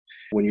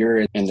when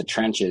you're in the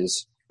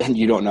trenches and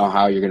you don't know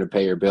how you're going to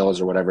pay your bills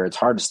or whatever, it's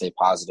hard to stay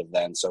positive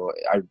then. So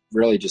I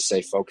really just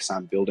say focus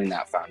on building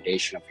that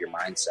foundation of your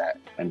mindset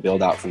and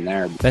build out from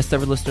there. Best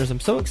ever listeners, I'm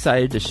so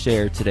excited to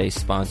share today's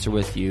sponsor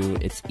with you.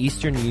 It's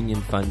Eastern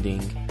Union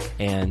Funding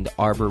and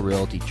Arbor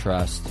Realty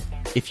Trust.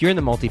 If you're in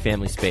the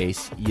multifamily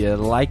space, you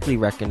likely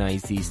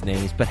recognize these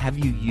names, but have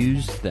you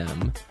used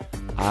them?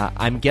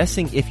 I'm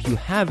guessing if you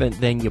haven't,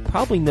 then you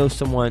probably know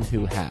someone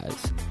who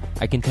has.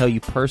 I can tell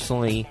you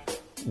personally,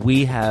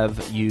 we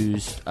have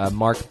used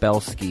Mark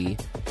Belsky.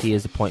 He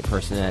is a point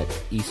person at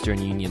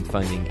Eastern Union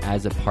Funding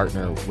as a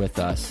partner with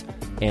us,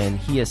 and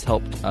he has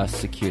helped us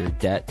secure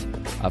debt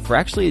for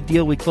actually a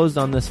deal we closed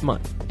on this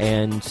month.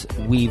 And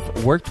we've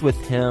worked with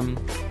him.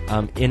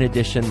 In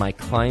addition, my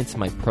clients,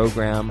 my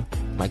program,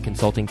 my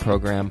consulting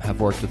program have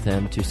worked with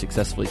him to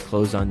successfully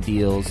close on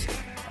deals.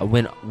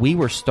 When we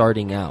were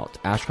starting out,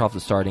 Ashcroft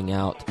was starting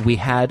out, we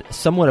had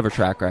somewhat of a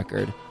track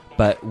record,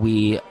 but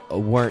we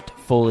weren't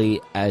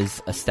fully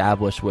as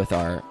established with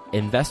our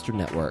investor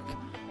network.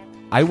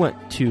 I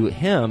went to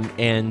him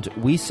and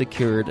we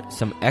secured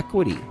some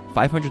equity,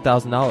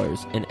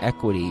 $500,000 in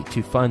equity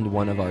to fund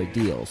one of our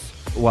deals.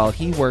 While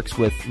he works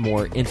with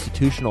more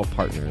institutional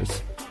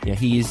partners,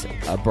 he's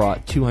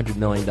brought $200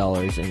 million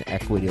in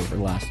equity over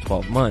the last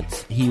 12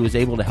 months. He was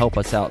able to help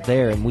us out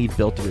there, and we've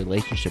built a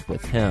relationship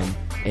with him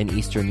and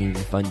Eastern Union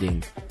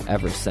Funding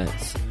ever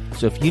since.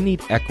 So if you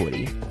need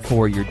equity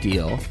for your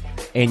deal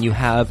and you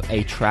have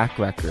a track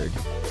record,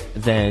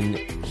 then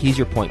he's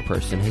your point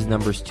person. His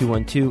number is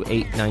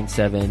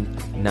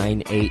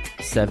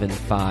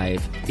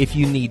 212-897-9875. If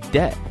you need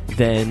debt,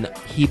 then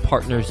he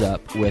partners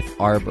up with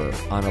Arbor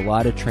on a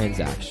lot of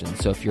transactions.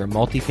 So if you're a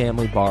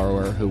multifamily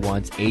borrower who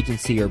wants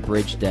agency or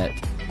bridge debt,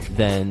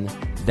 then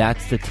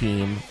that's the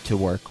team to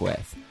work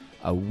with.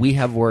 We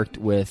have worked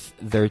with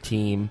their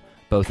team,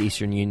 both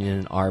Eastern Union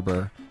and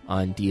Arbor,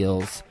 on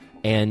deals,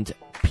 and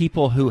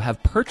people who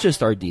have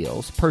purchased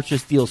deals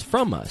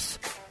from us,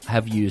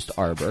 have used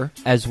Arbor,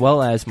 as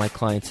well as my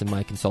clients in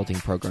my consulting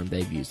program,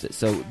 they've used it.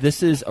 So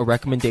this is a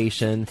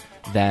recommendation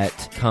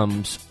that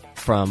comes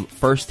from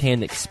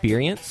firsthand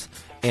experience.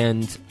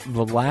 And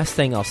the last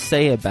thing I'll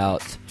say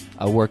about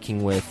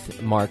working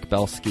with Mark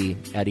Belsky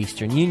at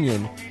Eastern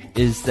Union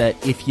is that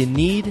if you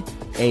need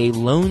a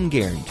loan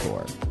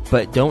guarantor,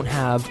 but don't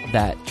have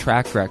that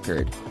track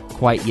record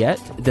quite yet,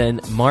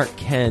 then Mark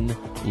can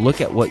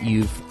look at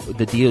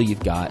the deal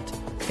you've got,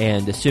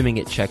 and assuming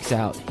it checks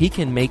out, he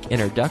can make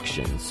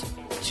introductions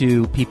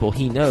to people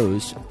he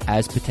knows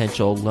as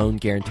potential loan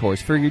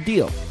guarantors for your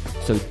deal.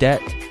 So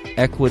debt,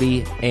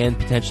 equity, and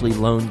potentially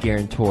loan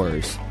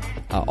guarantors.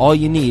 All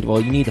you need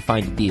to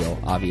find a deal,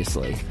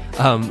 obviously.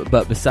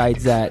 But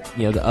besides that,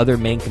 the other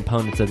main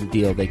components of the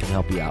deal they can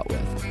help you out with.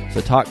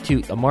 So talk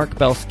to Mark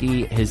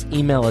Belsky. His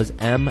email is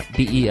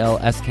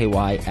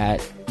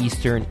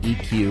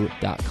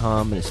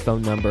mbelsky@easterneq.com, and his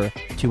phone number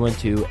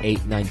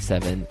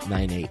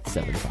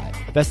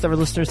 212-897-9875. Best ever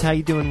listeners, how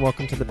you doing?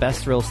 Welcome to the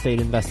best real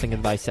estate investing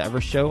advice ever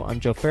show. I'm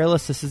Joe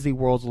Fairless. This is the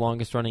world's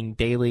longest running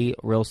daily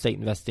real estate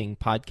investing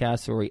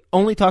podcast where we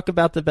only talk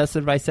about the best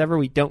advice ever.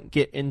 We don't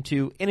get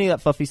into any of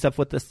that fluffy stuff.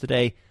 With us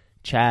today,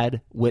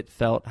 Chad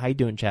Whitfeld. How you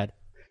doing, Chad?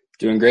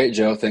 Doing great,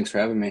 Joe. Thanks for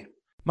having me.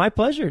 My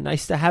pleasure.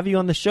 Nice to have you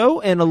on the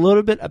show. And a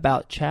little bit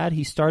about Chad.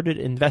 He started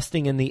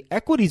investing in the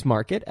equities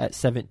market at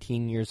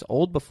 17 years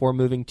old before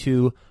moving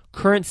to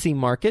currency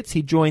markets.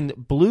 He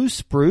joined Blue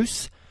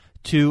Spruce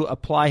to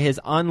apply his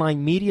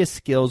online media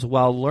skills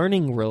while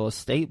learning real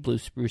estate. Blue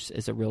Spruce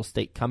is a real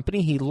estate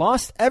company. He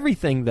lost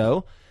everything,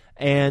 though,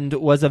 and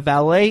was a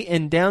valet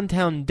in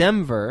downtown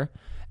Denver.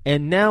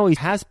 And now he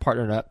has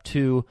partnered up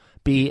to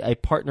be a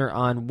partner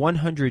on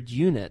 100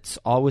 units,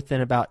 all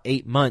within about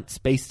 8 months,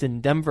 based in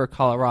Denver,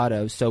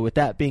 Colorado. So with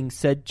that being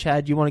said,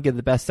 Chad, you want to give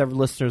the best ever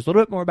listeners a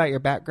little bit more about your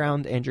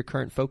background and your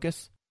current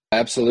focus?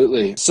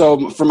 Absolutely.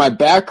 So for my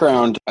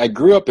background, I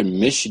grew up in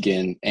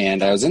Michigan,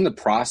 and I was in the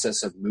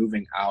process of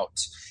moving out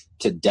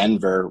to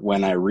Denver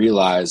when I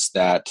realized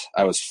that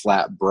I was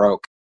flat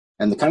broke.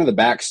 And the kind of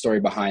the backstory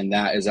behind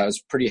that is I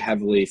was pretty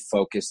heavily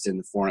focused in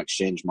the foreign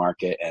exchange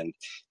market, and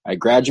I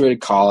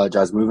graduated college. I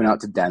was moving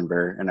out to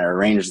Denver, and I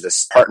arranged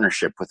this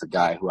partnership with a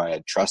guy who I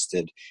had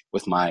trusted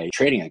with my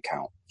trading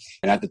account.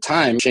 And at the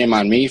time, shame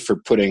on me for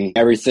putting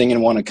everything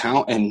in one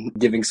account and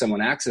giving someone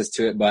access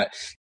to it. But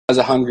I was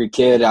a hungry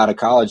kid out of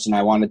college, and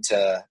I wanted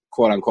to,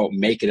 quote unquote,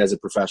 make it as a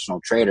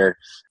professional trader.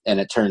 And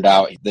it turned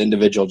out the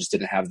individual just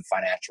didn't have the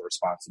financial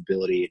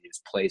responsibility, and he was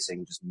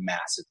placing just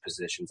massive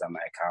positions on my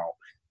account.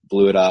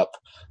 Blew it up.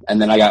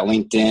 And then I got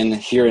linked in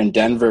here in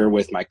Denver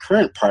with my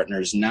current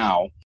partners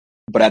now.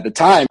 But at the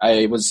time,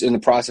 I was in the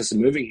process of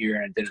moving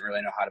here and didn't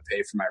really know how to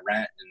pay for my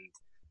rent and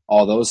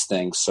all those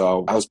things.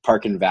 So I was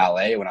parking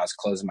valet when I was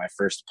closing my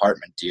first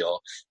apartment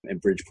deal in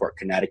Bridgeport,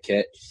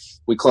 Connecticut.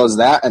 We closed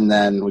that, and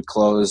then we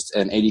closed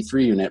an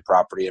 83-unit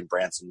property in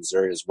Branson,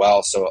 Missouri as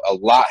well. So a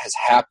lot has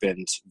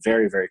happened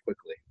very, very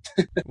quickly.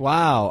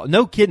 Wow.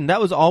 No kidding.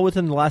 That was all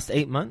within the last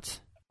 8 months?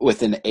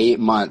 Within 8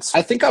 months.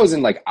 I think I was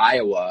in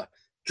Iowa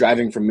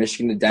driving from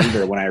Michigan to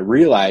Denver when I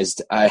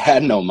realized I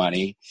had no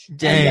money.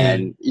 Dang.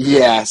 And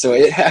then, so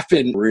it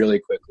happened really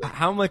quickly.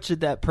 How much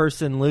did that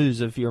person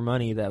lose of your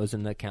money that was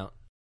in the account?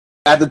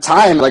 At the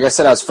time, like I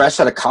said, I was fresh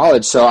out of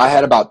college, so I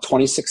had about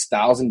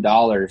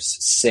 $26,000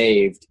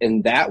 saved,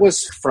 and that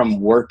was from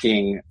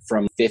working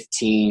from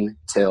 15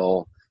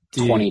 till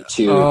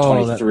 22,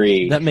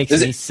 23. That makes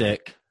me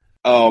sick.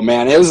 Oh,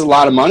 man, it was a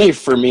lot of money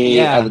for me.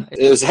 Yeah.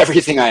 It was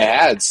everything I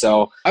had.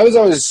 So I was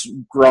always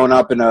growing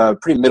up in a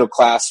pretty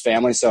middle-class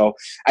family, so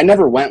I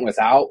never went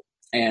without,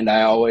 and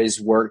I always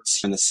worked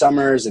in the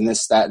summers and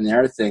this, that, and the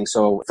other thing.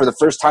 So for the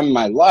first time in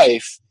my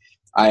life,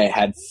 I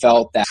had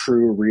felt that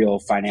true, real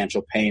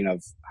financial pain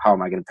of how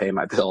am I going to pay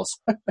my bills?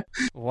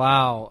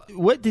 Wow.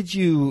 What did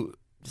you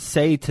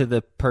say to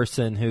the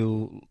person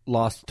who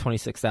lost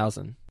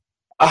 $26,000?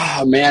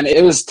 Oh, man,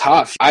 it was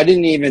tough. I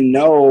didn't even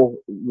know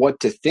what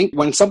to think.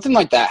 When something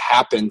like that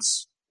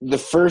happens, the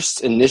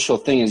first initial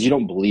thing is you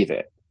don't believe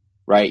it,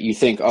 right? You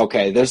think,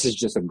 okay, this is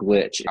just a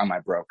glitch on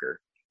my broker.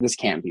 This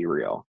can't be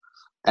real.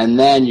 And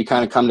then you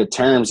kind of come to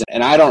terms,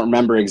 and I don't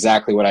remember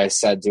exactly what I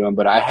said to him,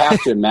 but I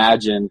have to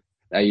imagine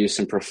I used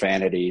some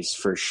profanities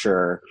for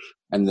sure.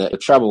 And the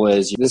trouble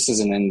is, this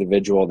is an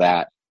individual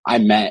that I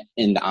met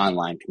in the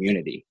online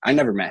community. I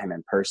never met him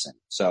in person.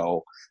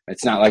 So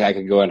it's not like I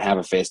could go and have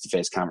a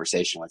face-to-face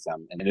conversation with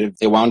him. And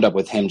it wound up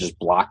with him just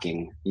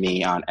blocking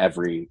me on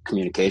every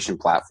communication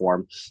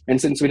platform. And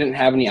since we didn't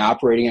have any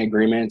operating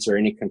agreements or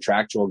any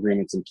contractual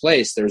agreements in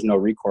place, there was no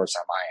recourse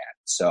on my end.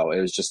 So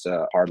it was just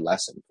a hard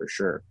lesson for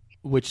sure.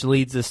 Which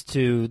leads us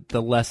to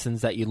the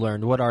lessons that you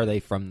learned. What are they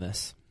from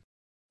this?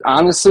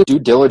 Honestly, due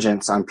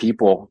diligence on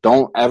people.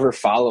 Don't ever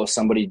follow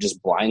somebody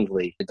just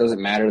blindly. It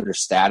doesn't matter their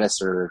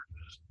status or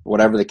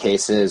whatever the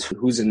case is,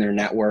 who's in their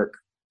network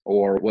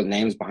or what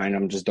name's behind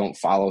them. Just don't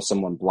follow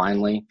someone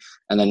blindly.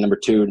 And then number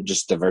two,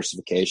 just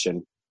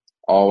diversification.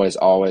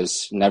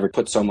 Always never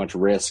put so much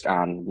risk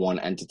on one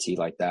entity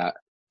like that.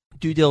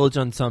 Due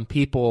diligence on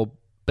people,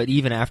 but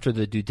even after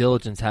the due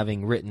diligence,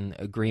 having written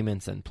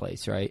agreements in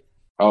place, right?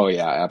 Oh,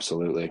 yeah,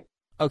 absolutely.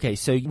 Okay,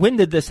 so when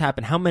did this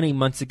happen? How many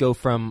months ago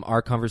from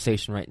our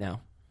conversation right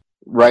now?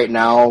 Right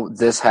now,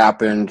 this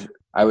happened,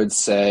 I would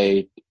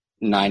say,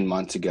 9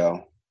 months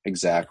ago.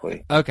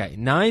 Exactly. Okay,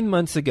 9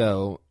 months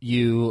ago,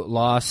 you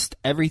lost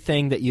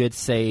everything that you had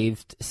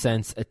saved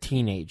since a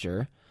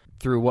teenager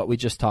through what we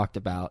just talked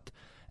about.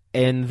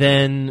 And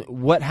then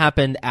what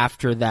happened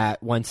after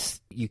that once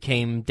you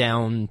came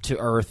down to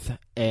earth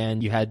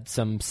and you had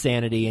some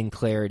sanity and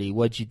clarity?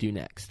 What'd you do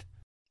next?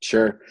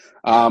 Sure.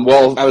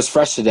 Well, I was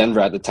fresh to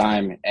Denver at the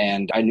time,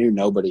 and I knew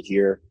nobody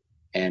here.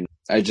 And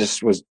I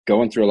just was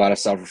going through a lot of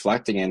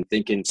self-reflecting and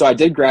thinking. So I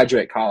did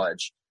graduate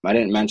college. I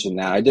didn't mention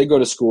that. I did go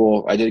to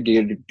school. I did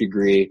get a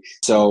degree.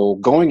 So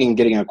going and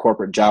getting a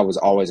corporate job was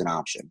always an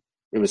option.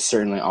 It was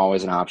certainly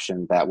always an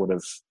option that would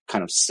have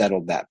kind of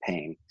settled that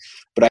pain.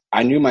 But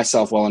I knew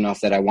myself well enough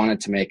that I wanted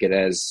to make it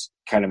as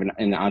kind of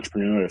in the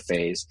entrepreneurial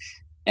phase,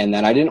 and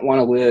that I didn't want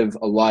to live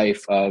a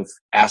life of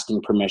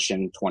asking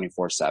permission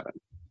 24/7.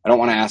 I don't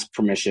want to ask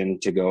permission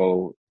to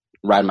go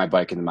ride my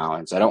bike in the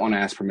mountains. I don't want to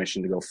ask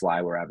permission to go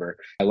fly wherever.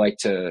 I like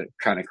to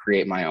kind of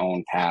create my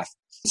own path.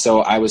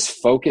 So I was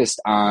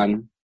focused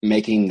on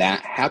making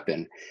that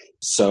happen.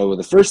 So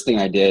the first thing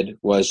I did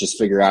was just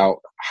figure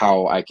out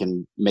how I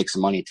can make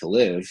some money to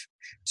live.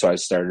 So I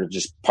started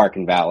just park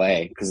and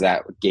valet because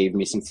that gave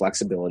me some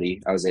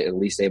flexibility. I was at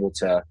least able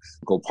to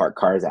go park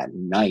cars at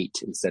night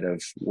instead of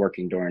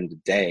working during the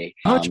day.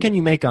 How much can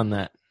you make on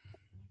that?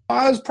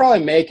 I was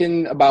probably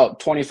making about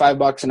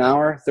 $25 an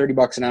hour,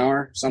 $30 an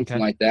hour, something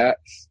like that.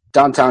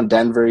 Downtown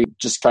Denver,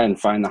 just try and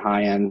find the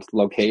high-end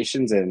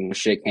locations and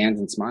shake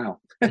hands and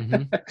smile.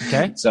 Mm-hmm.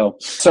 Okay. So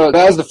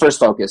that was the first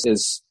focus,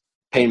 is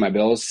paying my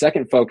bills.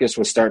 Second focus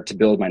was start to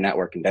build my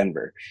network in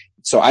Denver.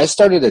 So I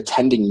started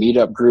attending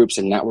meetup groups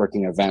and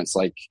networking events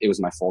like it was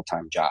my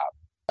full-time job.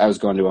 I was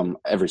going to them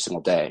every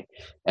single day.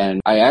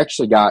 And I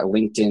actually got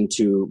linked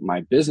into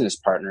my business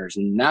partners.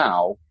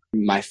 Now,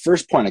 my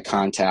first point of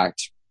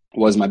contact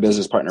was my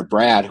business partner,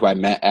 Brad, who I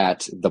met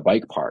at the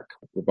bike park.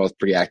 We're both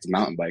pretty active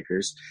mountain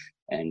bikers.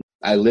 And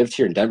I lived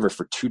here in Denver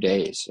for 2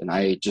 days, and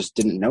I just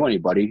didn't know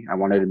anybody. I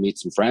wanted to meet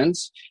some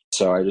friends.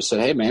 So I just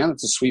said, hey, man,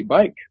 it's a sweet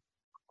bike.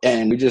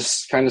 And we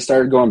just kind of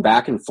started going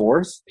back and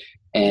forth.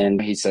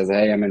 And he says,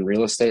 hey, I'm in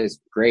real estate. It's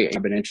great.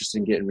 I've been interested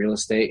in getting real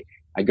estate.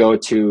 I go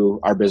to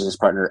our business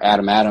partner,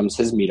 Adam Adams,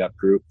 his meetup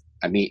group.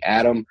 I meet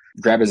Adam,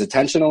 grab his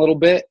attention a little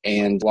bit.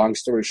 And long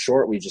story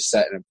short, we just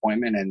set an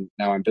appointment, and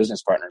now I'm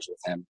business partners with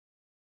him.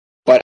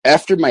 But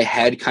after my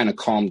head kind of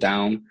calmed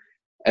down,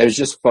 I was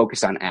just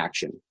focused on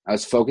action. I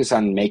was focused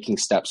on making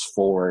steps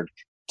forward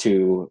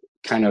to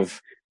kind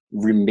of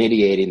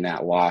remediating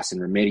that loss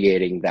and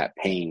remediating that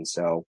pain.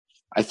 So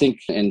I think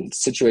in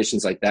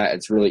situations like that,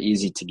 it's really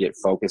easy to get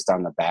focused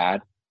on the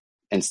bad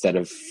instead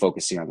of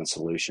focusing on the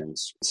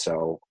solutions.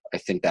 So I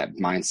think that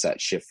mindset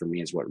shift for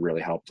me is what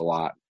really helped a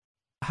lot.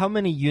 How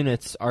many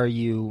units are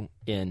you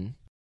in?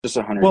 Just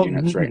 100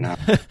 units right now.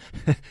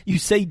 You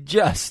say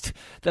just.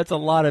 That's a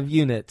lot of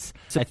units.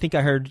 So I think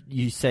I heard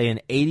you say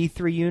an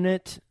 83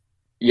 unit.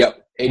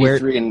 Yep,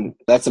 83, and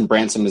that's in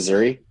Branson,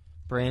 Missouri.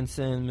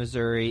 Branson,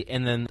 Missouri,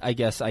 and then I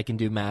guess I can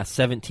do math.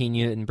 17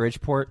 unit in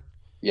Bridgeport?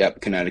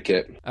 Yep,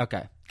 Connecticut.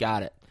 Okay,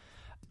 got it.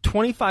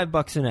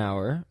 $25 an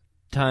hour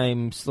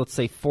times, let's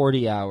say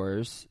 40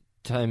 hours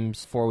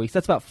times 4 weeks.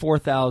 That's about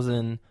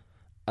 $4,000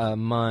 a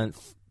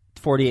month,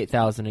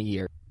 $48,000 a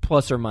year,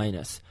 plus or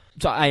minus.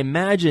 So I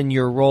imagine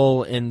your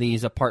role in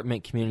these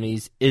apartment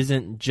communities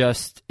isn't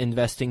just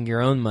investing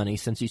your own money,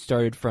 since you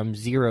started from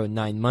zero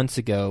 9 months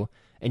ago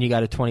and you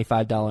got a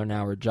 $25 an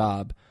hour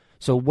job.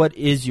 So what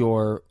is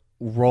your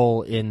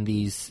role in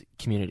these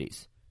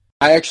communities?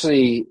 I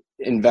actually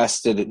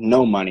invested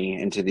no money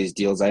into these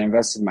deals. I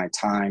invested my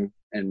time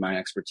and my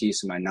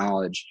expertise and my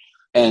knowledge.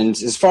 And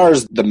as far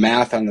as the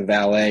math on the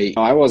valet,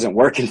 I wasn't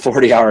working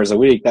 40 hours a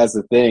week. That's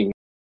the thing.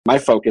 My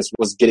focus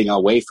was getting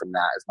away from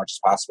that as much as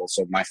possible.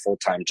 So my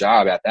full-time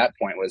job at that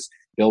point was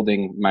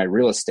building my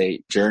real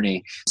estate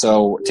journey.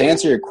 So to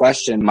answer your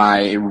question,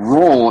 my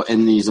role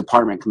in these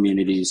apartment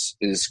communities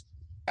is,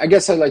 I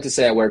guess I'd like to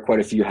say I wear quite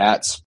a few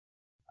hats.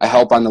 I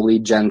help on the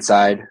lead gen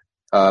side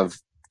of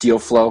deal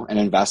flow and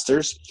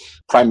investors.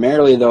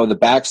 Primarily, though, the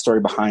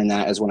backstory behind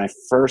that is when I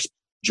first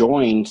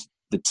joined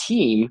the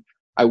team,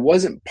 I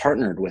wasn't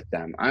partnered with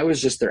them. I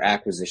was just their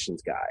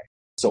acquisitions guy.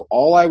 So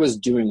all I was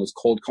doing was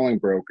cold calling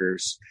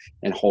brokers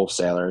and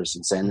wholesalers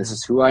and saying, this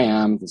is who I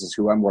am. This is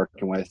who I'm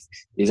working with.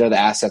 These are the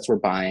assets we're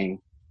buying.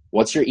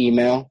 What's your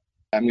email?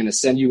 I'm going to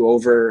send you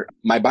over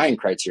my buying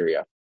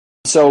criteria.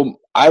 So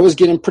I was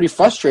getting pretty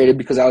frustrated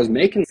because I was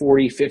making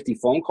 40, 50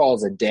 phone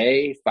calls a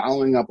day,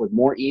 following up with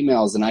more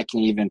emails than I can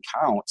even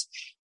count.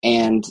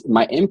 And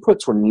my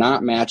inputs were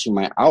not matching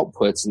my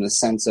outputs, in the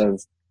sense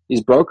of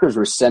these brokers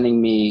were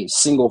sending me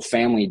single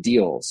family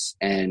deals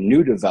and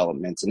new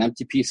developments and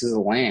empty pieces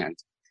of land.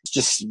 It's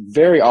just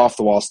very off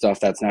the wall stuff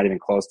that's not even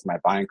close to my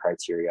buying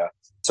criteria.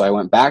 So I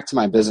went back to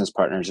my business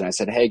partners and I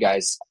said, hey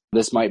guys,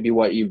 this might be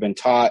what you've been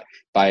taught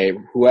by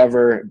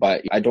whoever,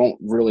 but I don't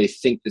really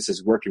think this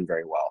is working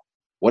very well.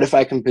 What if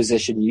I can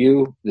position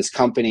you, this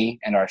company,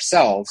 and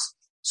ourselves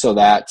so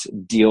that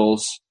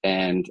deals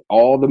and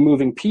all the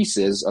moving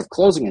pieces of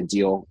closing a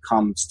deal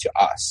comes to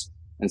us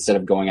instead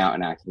of going out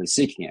and actively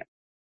seeking it?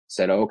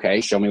 Said,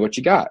 okay, show me what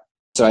you got.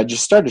 So I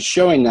just started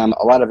showing them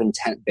a lot of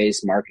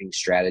intent-based marketing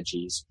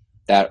strategies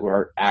that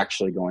were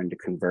actually going to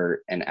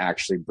convert and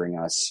actually bring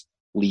us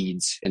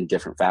leads in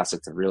different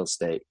facets of real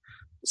estate.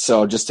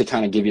 So just to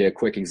kind of give you a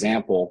quick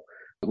example,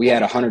 we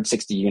had a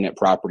 160 unit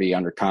property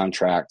under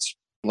contract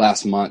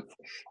last month.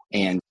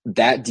 And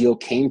that deal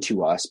came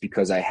to us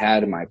because I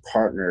had my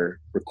partner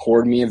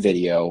record me a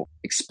video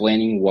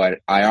explaining what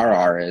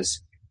IRR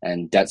is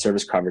and debt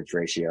service coverage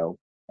ratio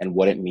and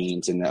what it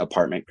means in the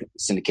apartment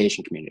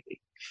syndication community.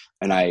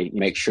 And I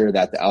make sure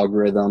that the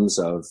algorithms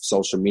of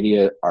social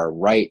media are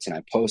right, and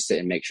I post it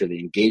and make sure the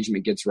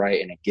engagement gets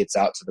right and it gets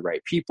out to the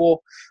right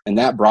people. And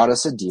that brought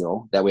us a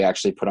deal that we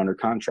actually put under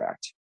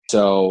contract.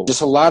 So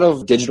just a lot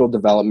of digital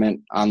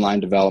development,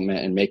 online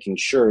development, and making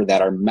sure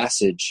that our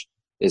message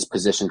is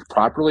positioned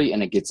properly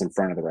and it gets in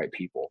front of the right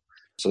people.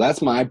 So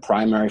that's my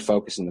primary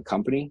focus in the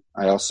company.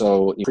 I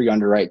also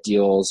pre-underwrite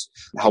deals,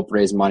 help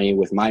raise money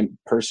with my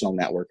personal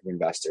network of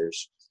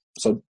investors.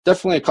 So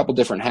definitely a couple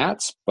different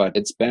hats, but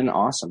it's been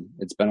awesome.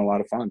 It's been a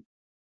lot of fun.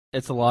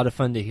 It's a lot of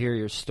fun to hear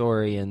your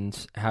story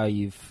and how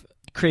you've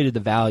created the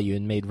value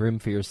and made room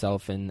for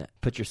yourself and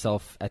put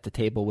yourself at the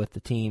table with the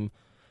team.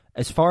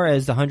 As far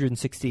as the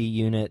 160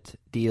 unit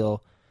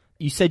deal,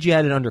 you said you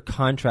had it under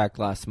contract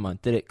last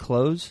month. Did it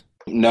close?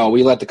 No,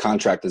 we let the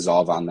contract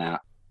dissolve on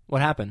that.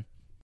 What happened?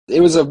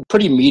 It was a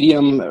pretty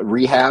medium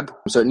rehab,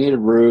 so it needed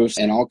roofs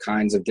and all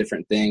kinds of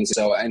different things.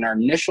 So in our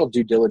initial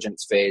due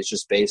diligence phase,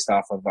 just based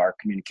off of our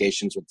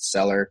communications with the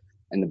seller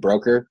and the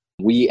broker,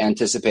 we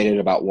anticipated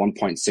about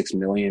 $1.6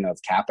 million of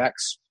CapEx.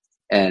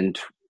 And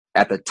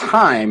at the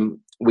time,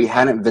 we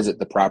hadn't visited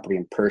the property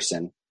in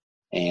person.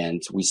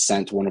 And we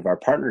sent one of our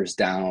partners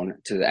down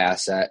to the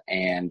asset,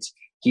 and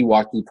he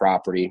walked the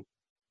property.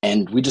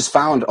 And we just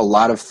found a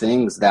lot of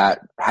things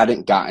that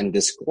hadn't gotten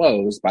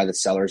disclosed by the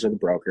sellers or the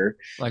broker.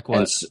 Like what?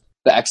 And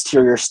the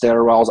exterior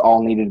stairwells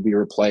all needed to be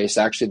replaced.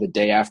 Actually, the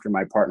day after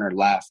my partner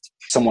left,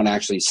 someone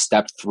actually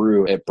stepped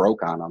through. It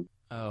broke on them.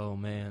 Oh,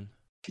 man.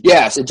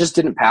 Yes, it just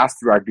didn't pass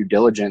through our due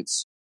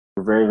diligence.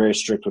 We're very, very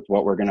strict with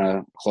what we're going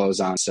to close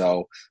on.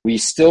 So we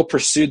still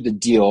pursued the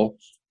deal,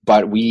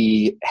 but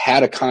we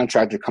had a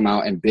contractor come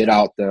out and bid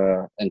out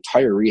the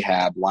entire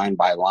rehab line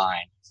by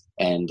line.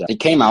 And it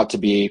came out to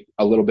be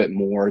a little bit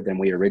more than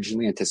we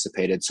originally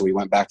anticipated. So we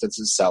went back to the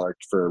seller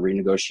for a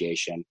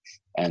renegotiation,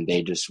 and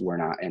they just were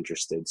not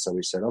interested. So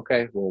we said,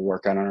 okay, we'll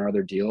work on our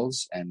other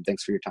deals, and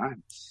thanks for your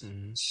time.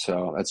 Mm-hmm.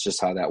 So that's just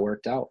how that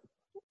worked out.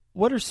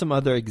 What are some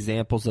other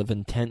examples of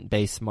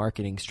intent-based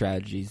marketing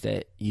strategies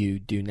that you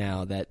do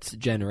now that's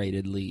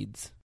generated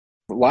leads?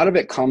 A lot of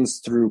it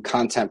comes through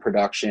content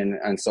production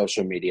and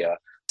social media.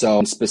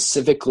 So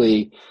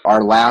specifically,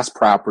 our last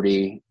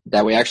property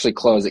that we actually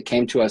closed, it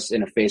came to us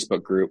in a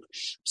Facebook group.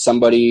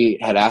 Somebody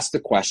had asked the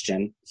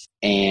question,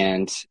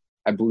 and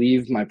I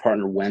believe my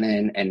partner went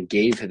in and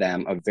gave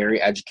them a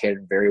very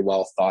educated, very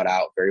well thought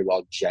out, very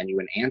well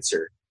genuine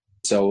answer.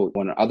 So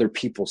when other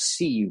people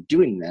see you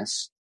doing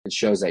this, it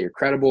shows that you're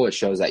credible. It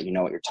shows that you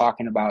know what you're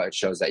talking about. It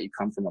shows that you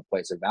come from a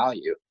place of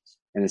value.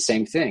 And the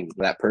same thing,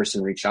 that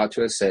person reached out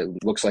to us, said,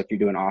 looks like you're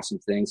doing awesome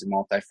things in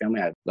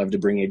multifamily. I'd love to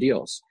bring you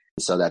deals.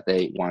 So that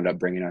they wound up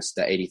bringing us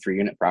the 83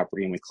 unit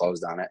property and we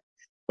closed on it.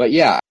 But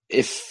yeah,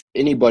 if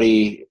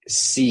anybody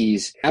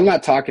sees, I'm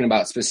not talking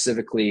about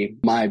specifically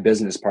my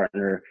business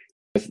partner,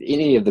 with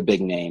any of the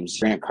big names,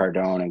 Grant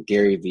Cardone and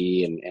Gary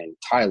Vee and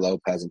Tai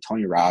Lopez and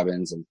Tony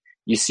Robbins, and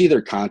you see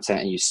their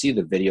content and you see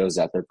the videos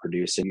that they're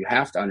producing, you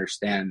have to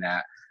understand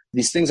that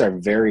these things are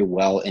very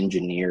well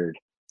engineered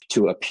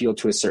to appeal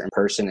to a certain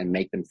person and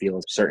make them feel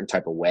a certain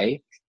type of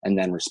way and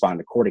then respond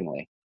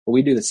accordingly. But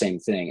we do the same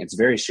thing. It's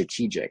very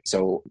strategic.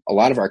 So a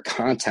lot of our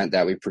content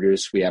that we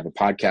produce, we have a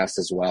podcast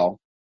as well.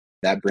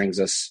 That brings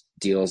us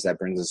deals, that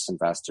brings us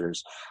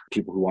investors,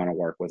 people who want to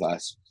work with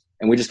us.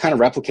 And we just kind of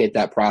replicate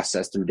that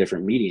process through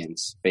different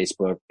mediums,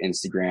 Facebook,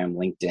 Instagram,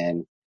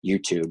 LinkedIn,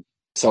 YouTube.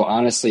 So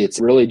honestly, it's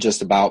really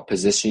just about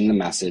positioning the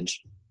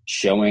message,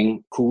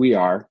 showing who we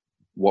are,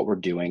 what we're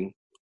doing,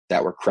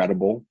 that we're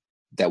credible,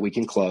 that we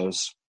can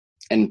close,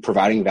 and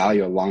providing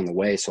value along the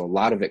way. So a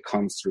lot of it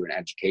comes through an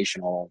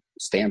educational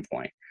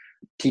standpoint,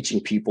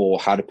 teaching people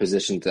how to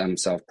position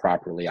themselves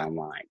properly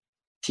online,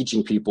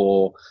 teaching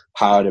people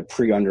how to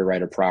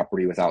pre-underwrite a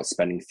property without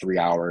spending 3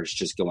 hours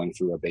just going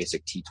through a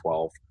basic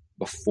T12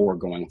 before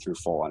going through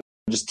full.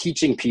 Just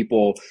teaching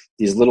people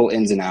these little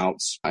ins and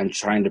outs and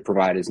trying to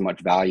provide as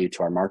much value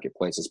to our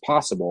marketplace as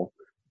possible.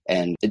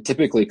 And it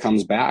typically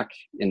comes back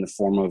in the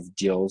form of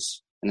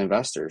deals and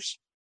investors.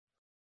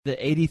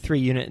 The 83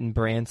 unit in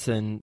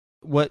Branson,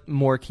 what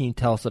more can you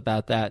tell us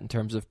about that in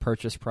terms of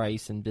purchase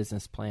price and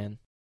business plan?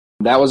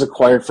 That was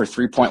acquired for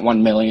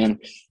 $3.1 million.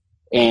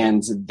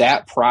 And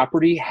that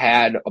property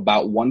had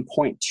about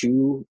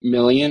 $1.2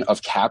 million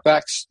of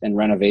CapEx and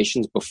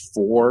renovations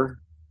before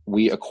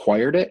we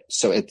acquired it.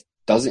 So it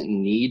doesn't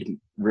need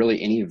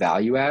really any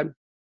value add.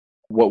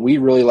 What we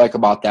really like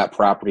about that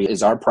property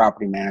is our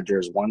property manager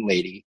is one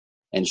lady,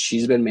 and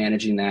she's been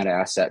managing that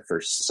asset for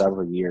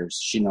several years.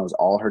 She knows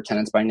all her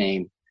tenants by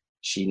name.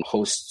 She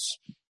hosts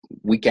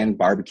weekend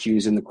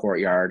barbecues in the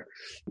courtyard.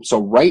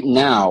 So right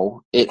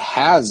now it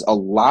has a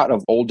lot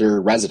of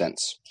older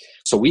residents.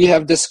 So we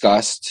have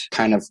discussed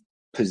kind of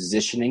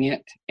positioning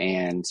it,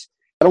 and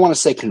I don't want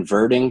to say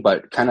converting,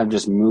 but kind of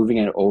just moving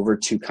it over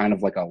to kind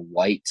of like a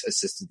light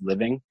assisted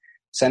living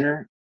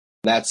center.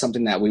 That's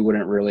something that we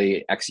wouldn't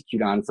really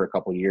execute on for a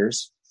couple of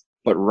years.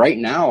 But right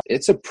now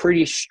it's a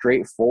pretty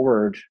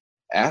straightforward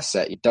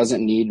asset. It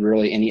doesn't need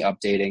really any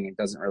updating. It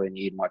doesn't really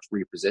need much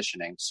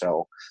repositioning.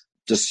 So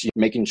just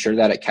making sure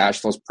that it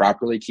cash flows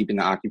properly, keeping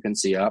the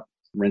occupancy up,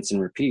 rinse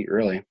and repeat,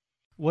 really.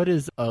 What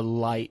is a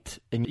light?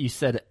 And you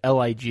said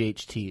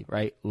LIGHT,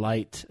 right?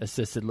 Light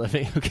assisted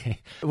living. Okay.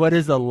 What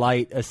does a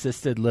light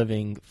assisted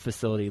living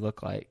facility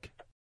look like?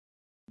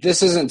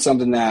 This isn't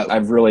something that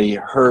I've really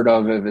heard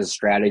of as a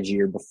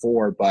strategy or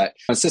before, but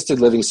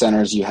assisted living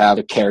centers, you have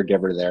a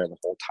caregiver there the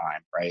whole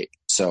time, right?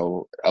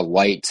 So a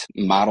light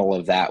model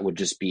of that would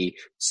just be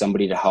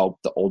somebody to help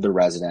the older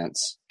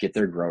residents get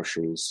their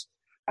groceries,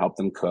 help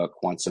them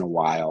cook once in a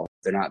while.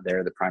 They're not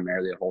there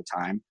primarily the whole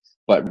time,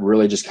 but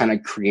really just kind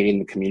of creating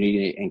the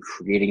community and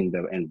creating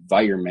the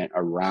environment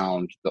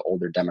around the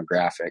older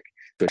demographic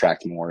to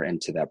attract more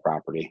into that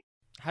property.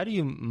 How do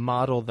you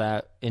model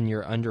that in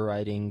your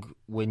underwriting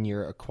when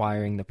you're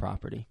acquiring the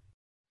property?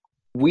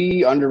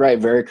 We underwrite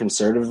very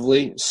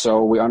conservatively.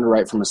 So we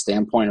underwrite from a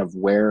standpoint of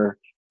where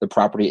the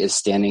property is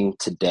standing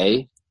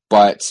today.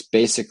 But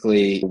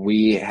basically,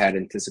 we had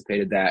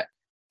anticipated that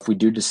if we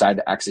do decide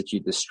to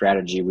execute this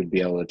strategy, we'd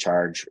be able to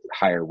charge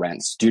higher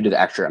rents due to the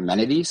extra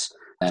amenities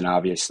and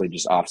obviously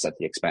just offset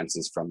the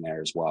expenses from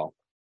there as well.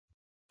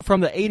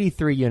 From the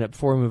 83 unit,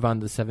 before we move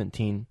on to the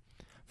 17,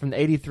 from the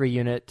 83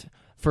 unit,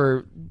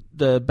 for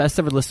the best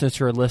ever listeners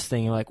who are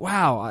listening, you're like,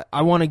 wow,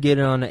 I want to get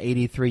in on an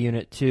 83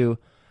 unit too.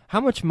 How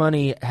much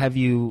money have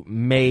you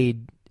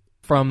made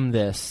from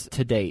this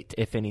to date,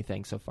 if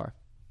anything, so far?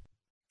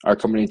 Our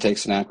company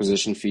takes an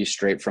acquisition fee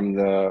straight from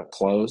the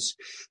close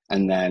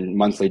and then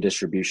monthly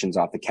distributions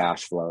off the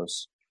cash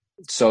flows.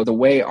 So the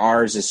way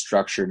ours is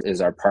structured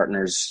is our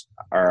partners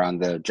are on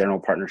the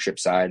general partnership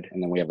side,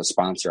 and then we have a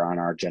sponsor on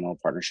our general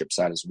partnership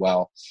side as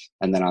well.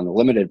 And then on the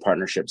limited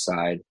partnership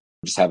side,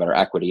 we just have our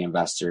equity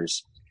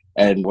investors.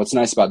 And what's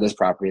nice about this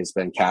property, it's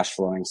been cash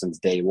flowing since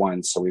day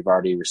one. So we've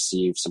already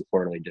received some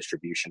quarterly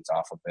distributions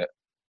off of it.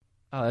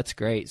 Oh, that's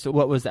great. So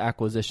what was the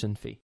acquisition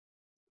fee?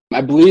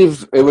 I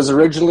believe it was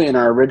originally in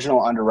our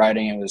original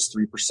underwriting, it was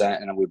 3%,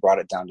 and then we brought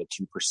it down to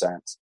 2%.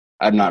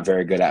 I'm not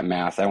very good at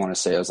math. I want to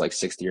say it was like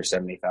 60 or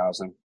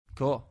 70,000.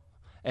 Cool.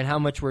 And how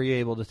much were you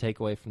able to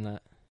take away from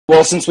that?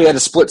 Well, since we had to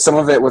split some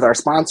of it with our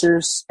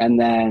sponsors, and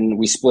then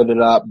we split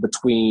it up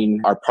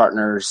between our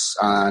partners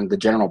on the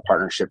general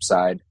partnership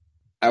side,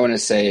 I want to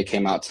say it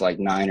came out to like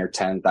 9,000 or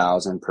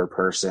 10,000 per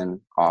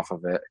person off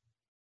of it.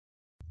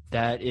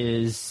 That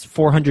is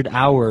 400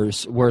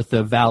 hours worth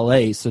of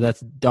valet, so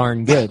that's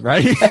darn good,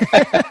 right?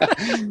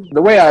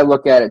 The way I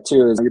look at it,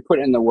 too, is you're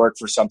putting in the work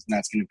for something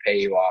that's going to pay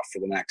you off for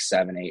the next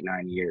 7, 8,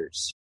 9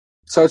 years.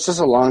 So it's just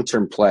a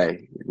long-term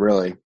play,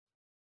 really.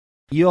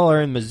 You all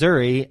are in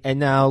Missouri, and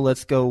now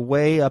let's go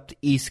way up the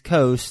East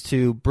Coast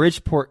to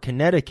Bridgeport,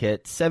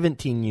 Connecticut,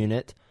 17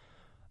 unit.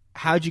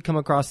 How'd you come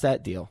across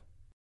that deal?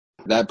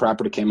 That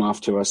property came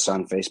off to us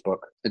on Facebook.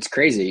 It's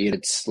crazy.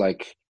 It's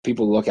like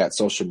people look at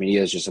social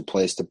media as just a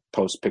place to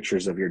post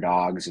pictures of your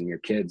dogs and your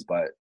kids,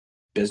 but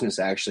business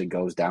actually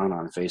goes down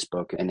on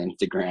Facebook and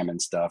Instagram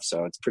and stuff.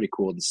 So it's pretty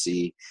cool to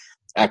see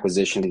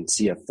acquisition and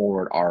see a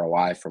forward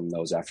ROI from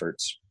those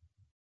efforts.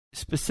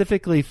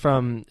 Specifically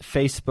from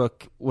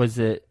Facebook, was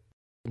it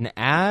an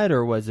ad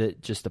or was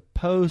it just a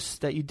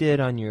post that you did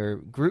on your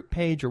group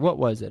page, or what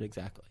was it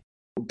exactly?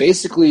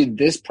 Basically,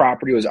 this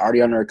property was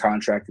already under a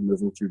contract and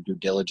moving through due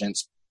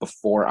diligence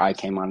before I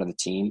came onto the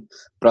team.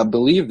 But I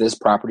believe this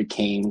property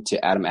came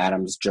to Adam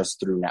Adams just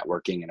through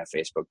networking in a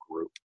Facebook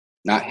group.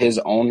 Not his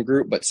own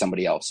group, but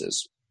somebody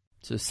else's.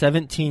 So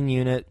 17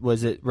 unit,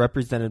 was it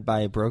represented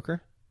by a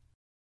broker?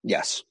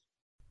 Yes.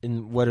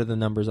 And what are the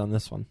numbers on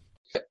this one?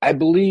 I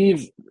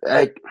believe...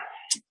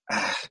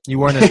 You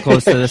weren't as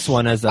close to this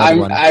one as the other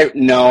one.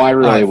 No, I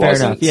really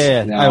wasn't.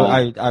 Fair enough.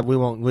 Yeah. No.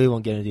 We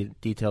won't get into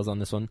details on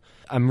this one.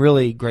 I'm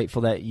really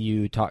grateful that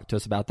you talked to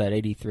us about that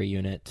 83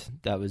 unit.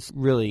 That was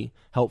really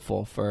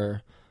helpful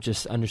for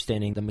just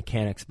understanding the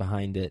mechanics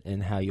behind it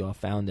and how you all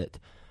found it.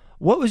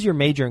 What was your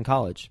major in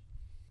college?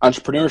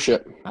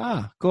 Entrepreneurship.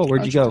 Ah, cool.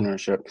 Where'd you go?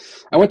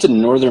 Entrepreneurship. I went to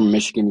Northern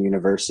Michigan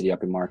University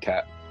up in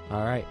Marquette.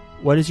 All right.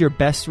 What is your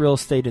best real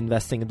estate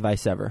investing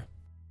advice ever?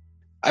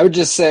 I would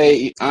just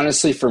say,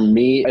 honestly, for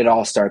me, it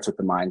all starts with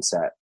the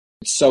mindset.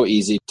 It's so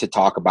easy to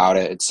talk about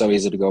it. It's so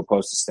easy to go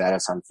post a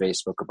status on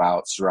Facebook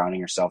about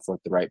surrounding yourself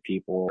with the right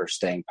people or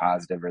staying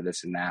positive or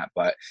this and that.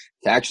 But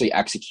to actually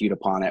execute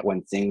upon it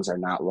when things are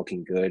not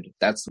looking good,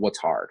 that's what's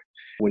hard.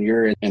 When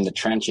you're in the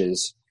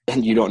trenches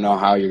and you don't know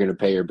how you're going to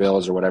pay your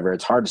bills or whatever,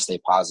 it's hard to stay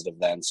positive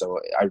then. So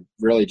I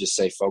really just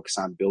say focus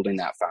on building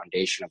that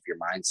foundation of your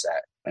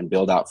mindset and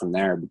build out from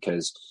there,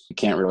 because you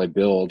can't really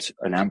build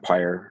an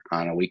empire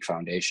on a weak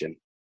foundation.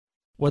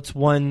 What's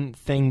one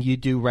thing you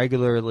do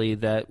regularly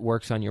that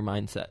works on your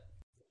mindset?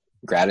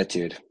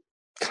 Gratitude.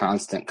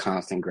 Constant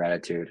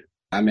gratitude.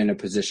 I'm in a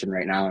position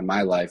right now in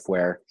my life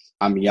where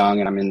I'm young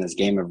and I'm in this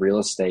game of real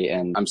estate,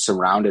 and I'm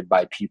surrounded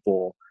by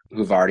people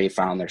who've already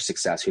found their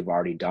success, who've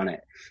already done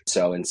it.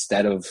 So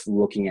instead of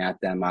looking at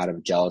them out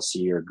of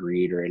jealousy or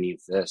greed or any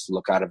of this,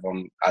 look out of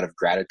them out of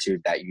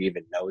gratitude that you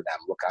even know them.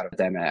 Look out of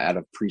them out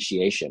of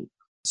appreciation.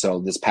 So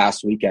this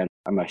past weekend,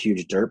 I'm a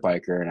huge dirt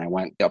biker, and I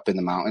went up in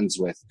the mountains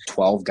with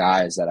 12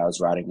 guys that I was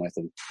riding with,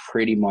 and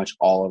pretty much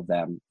all of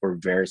them were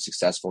very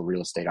successful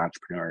real estate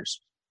entrepreneurs.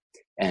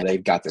 And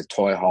they've got their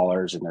toy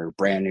haulers and their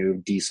brand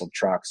new diesel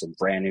trucks and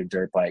brand new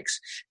dirt bikes.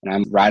 And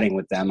I'm riding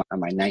with them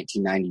on my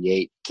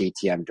 1998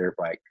 KTM dirt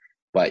bike.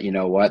 But you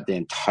know what? The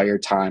entire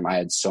time I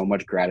had so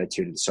much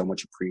gratitude and so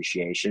much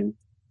appreciation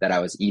that I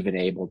was even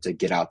able to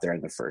get out there in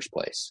the first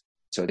place.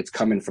 So it's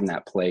coming from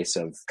that place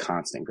of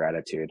constant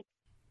gratitude.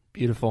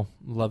 Beautiful.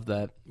 Love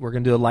that. We're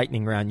going to do a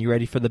lightning round. You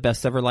ready for the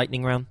best ever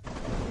lightning round?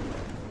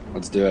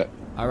 Let's do it.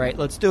 All right,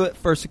 let's do it.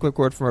 First, a quick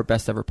word from our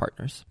best ever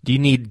partners. Do you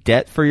need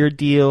debt for your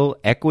deal,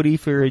 equity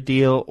for your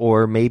deal,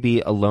 or maybe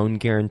a loan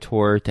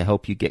guarantor to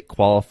help you get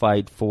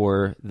qualified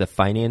for the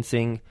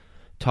financing?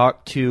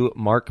 Talk to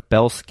Mark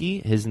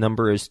Belsky. His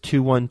number is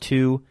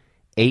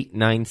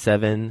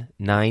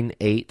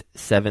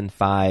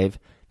 212-897-9875.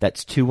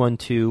 That's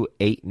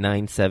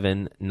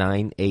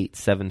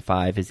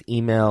 212-897-9875. His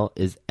email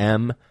is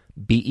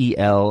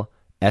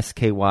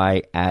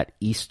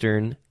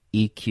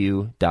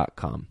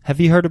mbelsky@easterneq.com. Have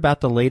you heard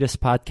about the latest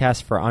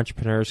podcast for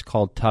entrepreneurs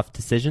called Tough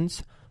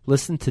Decisions?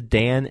 Listen to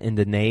Dan and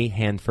Danae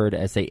Hanford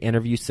as they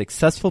interview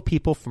successful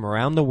people from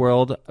around the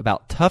world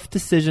about tough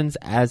decisions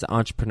as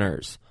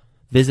entrepreneurs.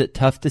 Visit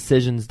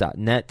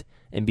toughdecisions.net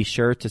and be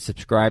sure to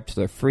subscribe to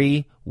their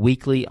free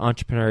weekly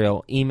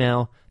entrepreneurial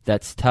email.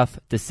 That's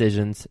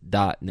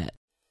toughdecisions.net.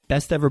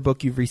 Best ever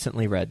book you've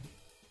recently read?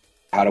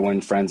 How to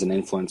Win Friends and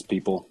Influence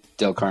People,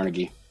 Dale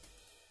Carnegie.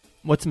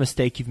 What's a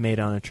mistake you've made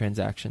on a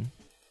transaction?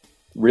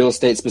 Real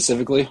estate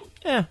specifically?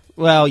 Yeah.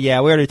 Well,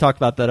 yeah, we already talked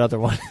about that other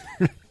one.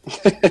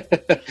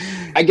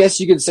 I guess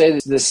you could say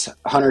this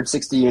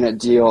 160 unit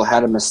deal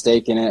had a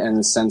mistake in it in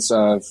the sense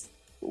of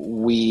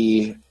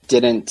we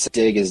didn't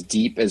dig as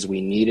deep as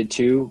we needed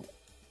to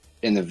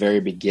in the very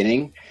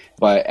beginning.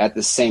 But at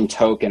the same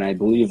token, I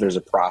believe there's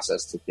a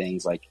process to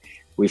things. Like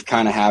we've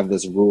kind of have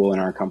this rule in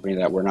our company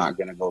that we're not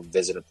going to go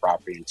visit a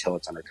property until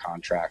it's under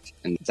contract.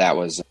 And that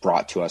was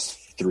brought to us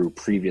through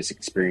previous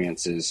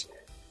experiences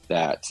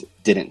that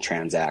didn't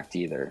transact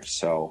either.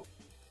 So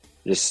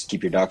just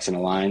keep your ducks in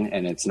a line,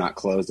 and it's not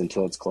closed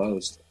until it's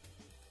closed.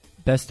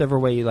 Best ever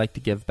way you like to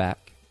give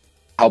back?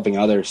 Helping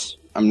others.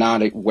 I'm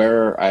not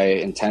where I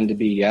intend to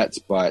be yet,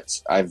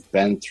 but I've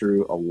been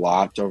through a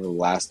lot over the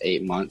last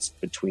 8 months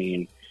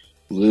between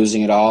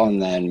losing it all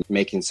and then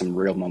making some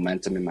real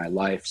momentum in my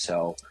life.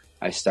 So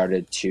I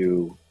started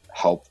to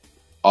help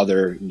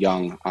other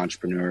young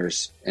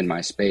entrepreneurs in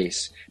my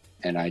space,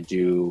 and I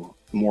do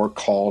more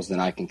calls than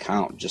I can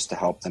count just to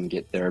help them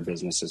get their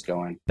businesses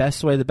going.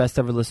 Best way the Best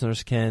Ever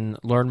listeners can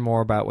learn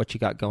more about what you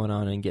got going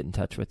on and get in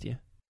touch with you.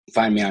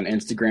 Find me on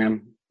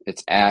Instagram.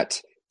 It's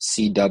at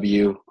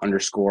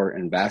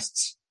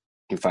CW_invests.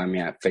 You can find me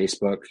at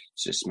Facebook.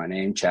 It's just my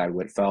name, Chad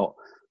Whitfelt.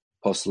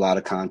 Post a lot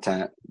of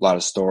content, a lot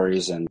of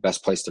stories, and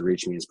best place to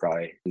reach me is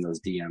probably in those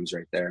DMs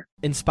right there.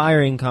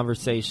 Inspiring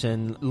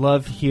conversation.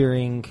 Love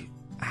hearing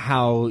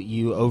how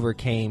you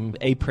overcame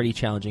a pretty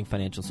challenging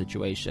financial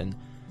situation.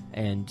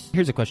 And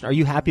here's a question. Are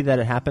you happy that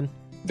it happened?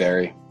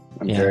 Very.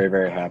 I'm very,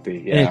 very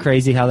happy. Yeah. Isn't it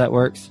crazy how that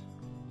works?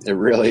 It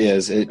really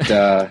is.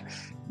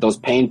 Those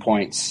pain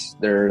points,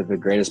 they're the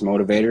greatest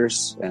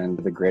motivators and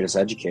the greatest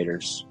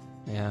educators.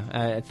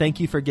 Yeah. Thank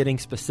you for getting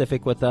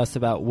specific with us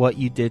about what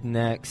you did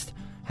next,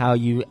 how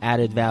you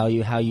added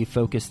value, how you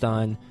focused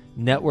on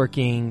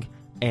networking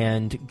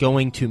and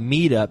going to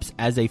meetups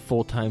as a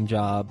full-time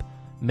job,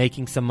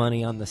 making some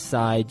money on the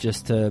side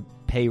just to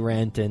pay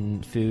rent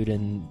and food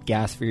and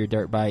gas for your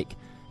dirt bike,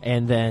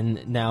 and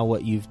then now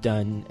what you've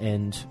done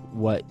and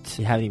what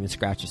you haven't even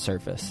scratched the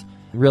surface.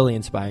 Really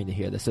inspiring to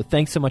hear this. So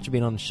thanks so much for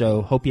being on the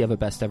show. Hope you have a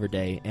best ever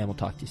day, and we'll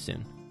talk to you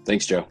soon.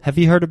 Thanks, Joe. Have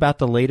you heard about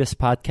the latest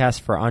podcast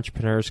for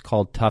entrepreneurs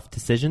called Tough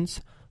Decisions?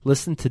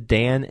 Listen to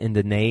Dan and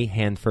Danae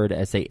Hanford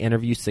as they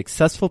interview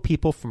successful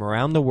people from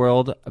around the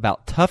world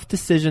about tough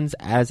decisions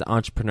as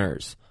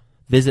entrepreneurs.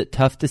 Visit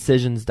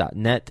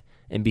toughdecisions.net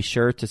and be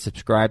sure to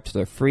subscribe to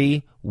their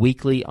free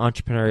weekly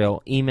entrepreneurial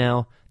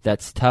email.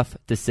 That's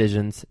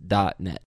toughdecisions.net.